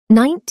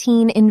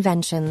19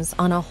 inventions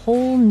on a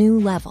whole new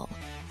level.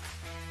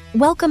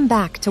 Welcome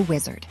back to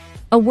Wizard,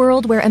 a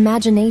world where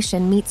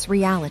imagination meets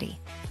reality.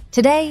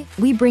 Today,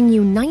 we bring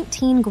you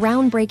 19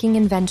 groundbreaking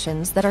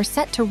inventions that are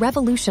set to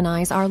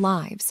revolutionize our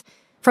lives.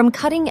 From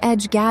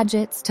cutting-edge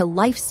gadgets to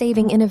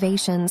life-saving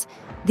innovations,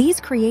 these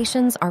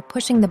creations are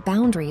pushing the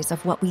boundaries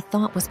of what we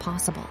thought was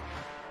possible.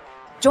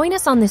 Join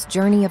us on this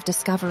journey of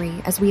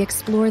discovery as we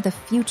explore the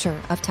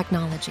future of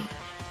technology.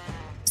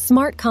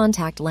 Smart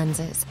contact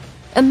lenses.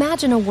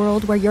 Imagine a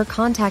world where your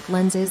contact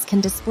lenses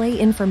can display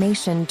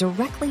information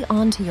directly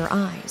onto your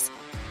eyes.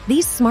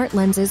 These smart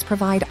lenses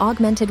provide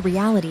augmented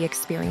reality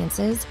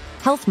experiences,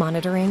 health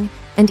monitoring,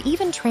 and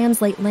even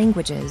translate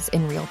languages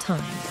in real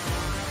time.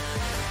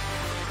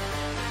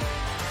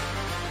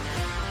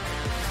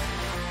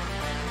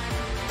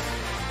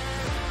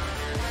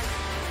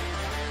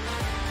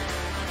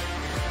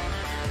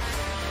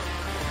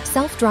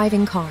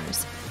 Self-driving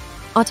cars.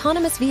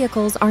 Autonomous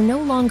vehicles are no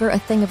longer a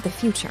thing of the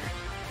future.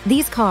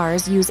 These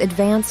cars use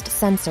advanced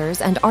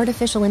sensors and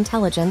artificial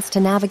intelligence to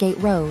navigate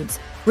roads,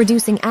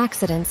 reducing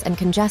accidents and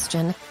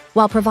congestion,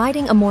 while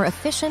providing a more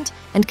efficient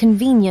and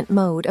convenient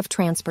mode of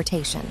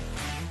transportation.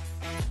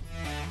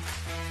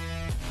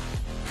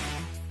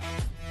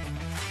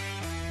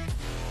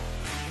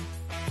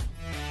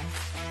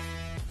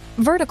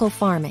 Vertical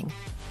farming.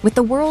 With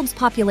the world's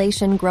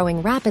population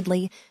growing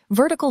rapidly,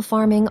 vertical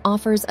farming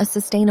offers a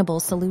sustainable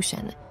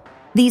solution.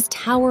 These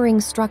towering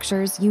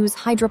structures use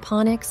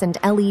hydroponics and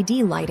LED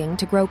lighting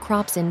to grow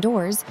crops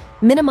indoors,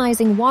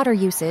 minimizing water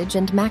usage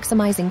and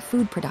maximizing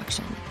food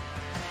production.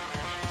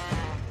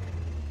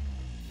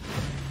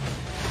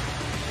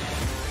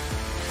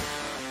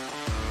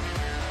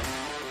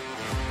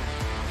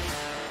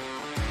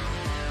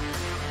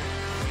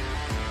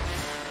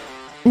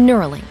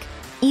 Neuralink.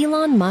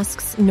 Elon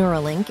Musk's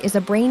Neuralink is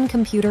a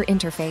brain-computer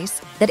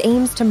interface that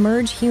aims to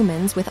merge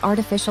humans with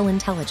artificial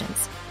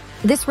intelligence.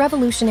 This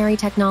revolutionary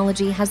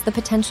technology has the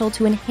potential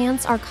to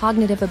enhance our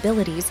cognitive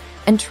abilities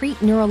and treat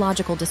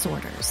neurological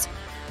disorders.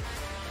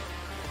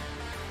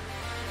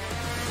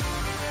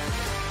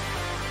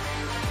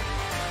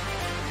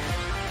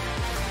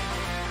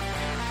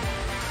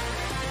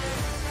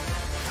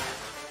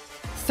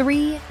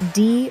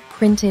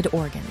 (3D)-printed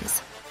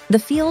organs. The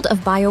field of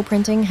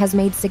bioprinting has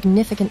made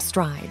significant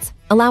strides,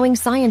 allowing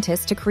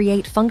scientists to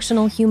create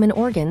functional human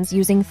organs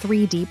using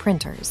 3D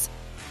printers.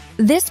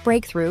 This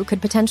breakthrough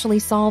could potentially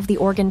solve the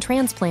organ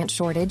transplant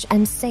shortage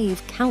and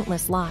save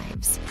countless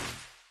lives.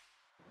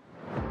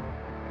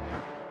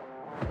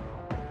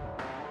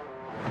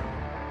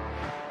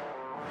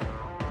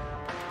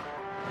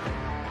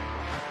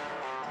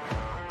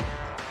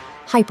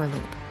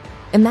 Hyperloop.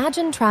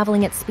 Imagine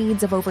traveling at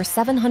speeds of over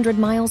 700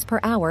 miles per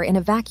hour in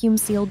a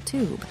vacuum-sealed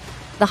tube.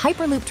 The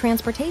Hyperloop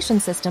transportation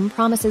system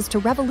promises to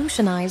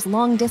revolutionize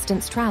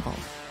long-distance travel,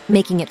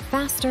 making it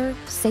faster,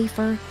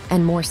 safer,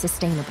 and more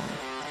sustainable.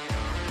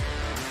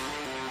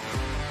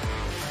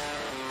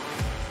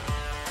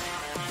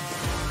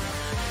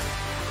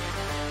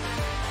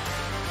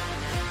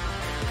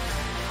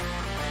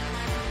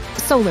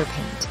 Solar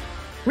paint.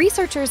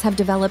 Researchers have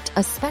developed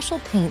a special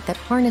paint that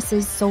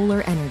harnesses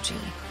solar energy.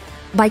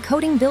 By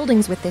coating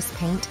buildings with this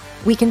paint,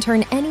 we can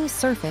turn any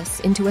surface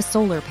into a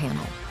solar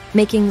panel,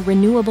 making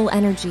renewable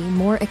energy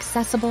more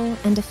accessible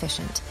and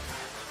efficient.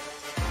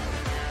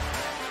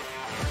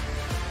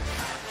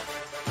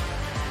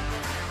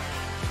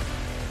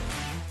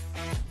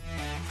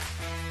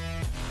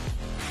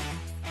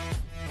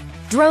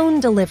 Drone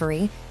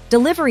delivery.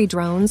 Delivery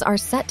drones are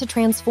set to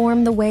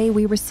transform the way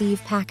we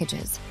receive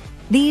packages.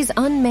 These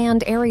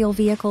unmanned aerial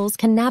vehicles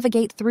can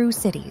navigate through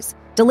cities,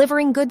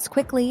 delivering goods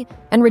quickly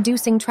and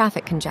reducing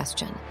traffic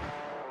congestion.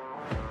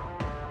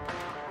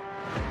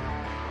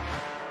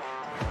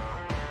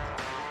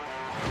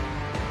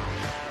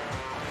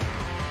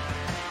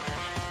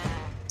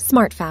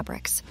 Smart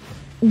fabrics.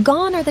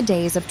 Gone are the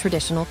days of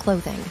traditional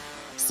clothing.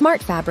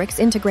 Smart fabrics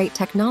integrate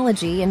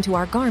technology into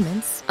our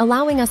garments,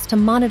 allowing us to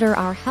monitor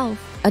our health,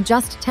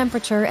 adjust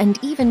temperature, and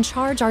even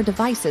charge our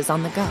devices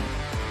on the go.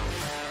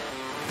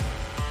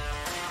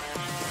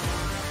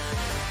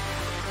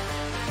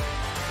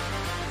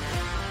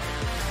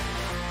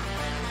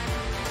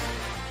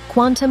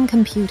 Quantum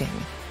computing.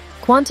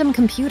 Quantum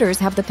computers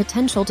have the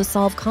potential to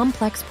solve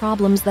complex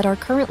problems that are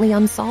currently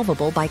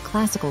unsolvable by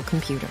classical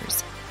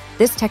computers.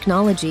 This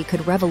technology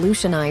could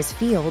revolutionize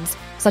fields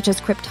such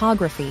as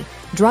cryptography,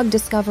 drug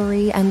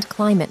discovery, and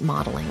climate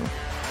modeling.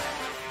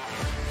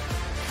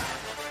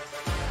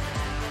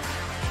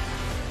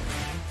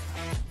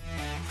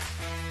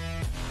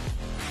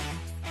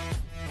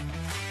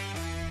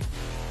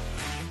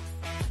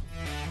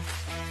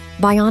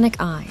 Bionic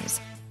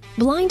eyes.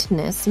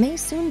 Blindness may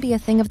soon be a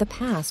thing of the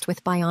past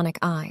with bionic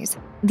eyes.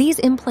 These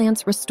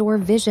implants restore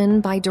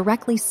vision by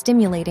directly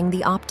stimulating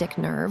the optic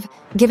nerve,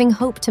 giving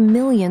hope to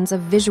millions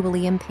of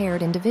visually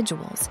impaired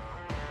individuals.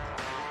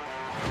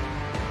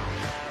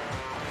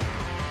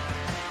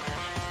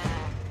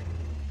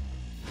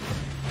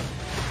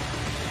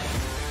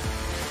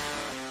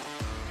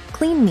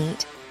 Clean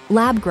meat.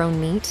 Lab-grown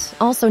meat,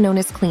 also known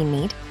as clean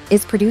meat,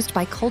 is produced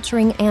by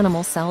culturing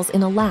animal cells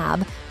in a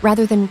lab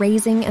rather than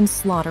raising and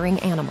slaughtering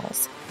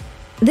animals.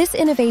 This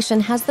innovation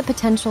has the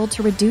potential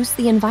to reduce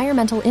the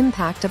environmental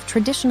impact of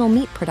traditional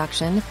meat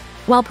production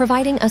while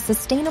providing a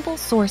sustainable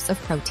source of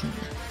protein.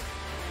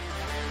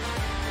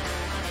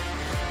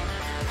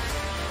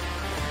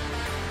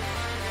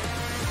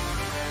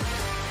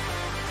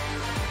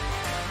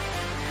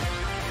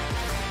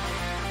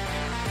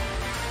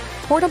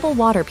 Portable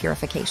water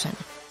purification.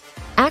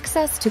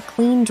 Access to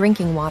clean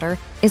drinking water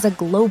is a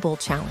global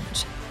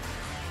challenge.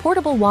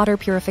 Portable water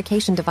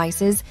purification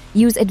devices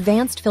use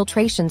advanced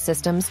filtration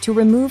systems to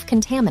remove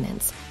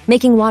contaminants,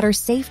 making water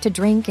safe to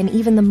drink in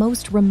even the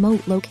most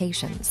remote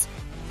locations.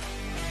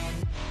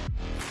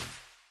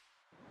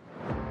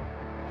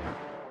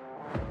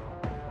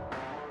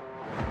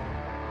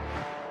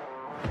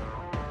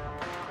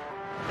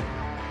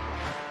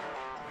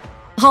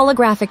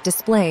 Holographic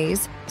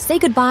displays say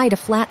goodbye to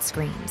flat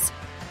screens.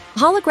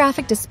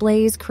 Holographic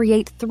displays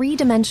create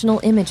three-dimensional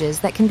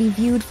images that can be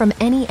viewed from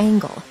any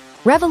angle,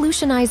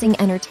 revolutionizing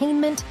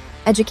entertainment,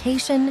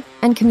 education,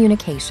 and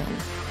communication.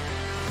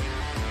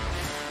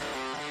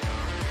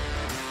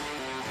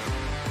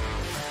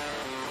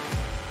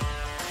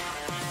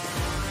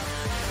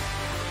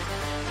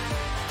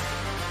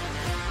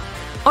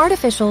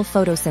 Artificial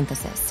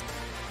photosynthesis.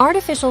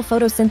 Artificial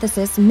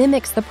photosynthesis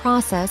mimics the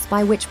process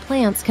by which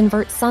plants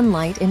convert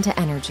sunlight into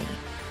energy.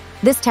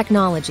 This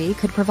technology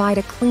could provide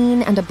a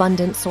clean and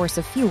abundant source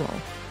of fuel,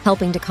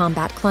 helping to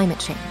combat climate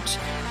change.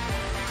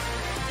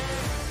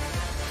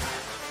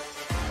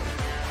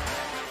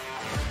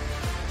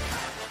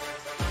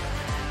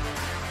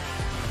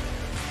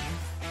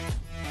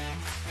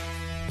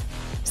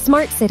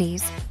 Smart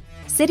cities.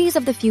 Cities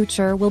of the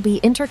future will be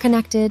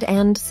interconnected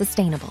and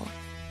sustainable.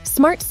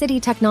 Smart city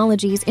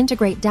technologies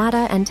integrate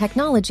data and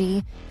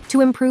technology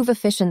to improve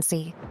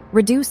efficiency,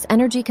 reduce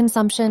energy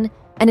consumption,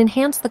 and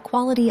enhance the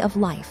quality of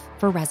life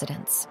for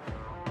residents.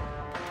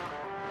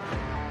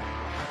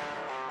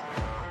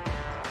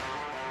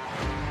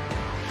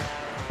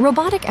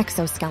 Robotic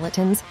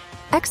exoskeletons.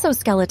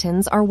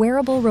 Exoskeletons are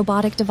wearable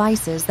robotic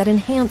devices that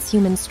enhance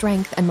human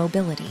strength and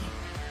mobility.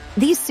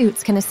 These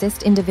suits can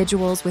assist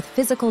individuals with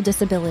physical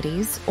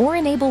disabilities or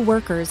enable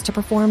workers to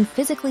perform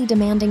physically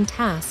demanding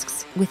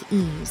tasks with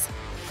ease.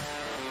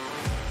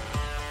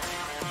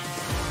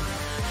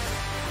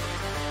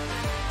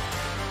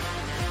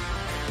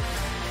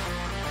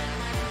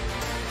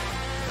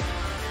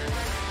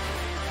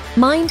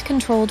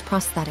 Mind-controlled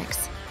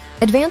prosthetics.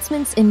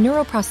 Advancements in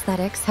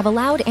neuroprosthetics have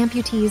allowed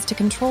amputees to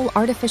control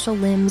artificial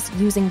limbs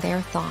using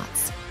their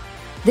thoughts.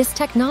 This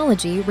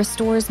technology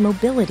restores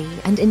mobility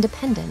and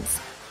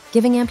independence,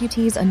 giving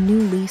amputees a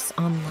new lease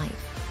on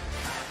life.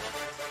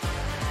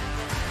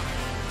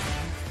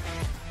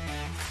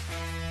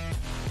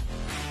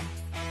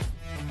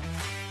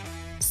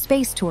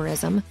 Space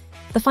tourism.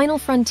 The final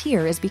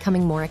frontier is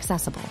becoming more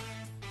accessible.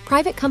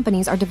 Private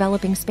companies are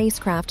developing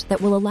spacecraft that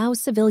will allow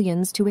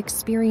civilians to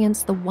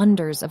experience the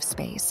wonders of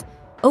space,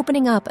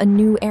 opening up a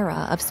new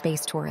era of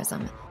space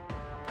tourism.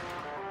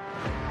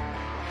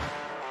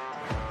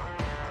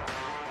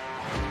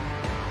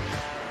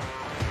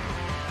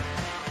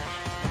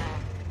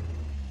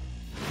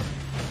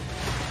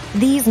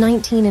 These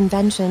 19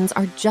 inventions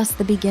are just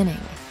the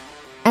beginning.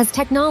 As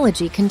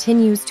technology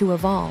continues to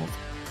evolve,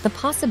 the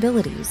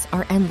possibilities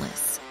are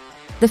endless.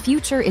 The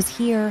future is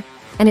here,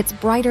 and it's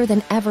brighter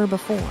than ever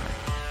before.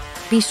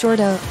 Be sure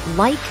to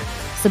like,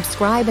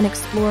 subscribe, and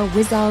explore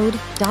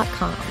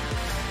wizard.com.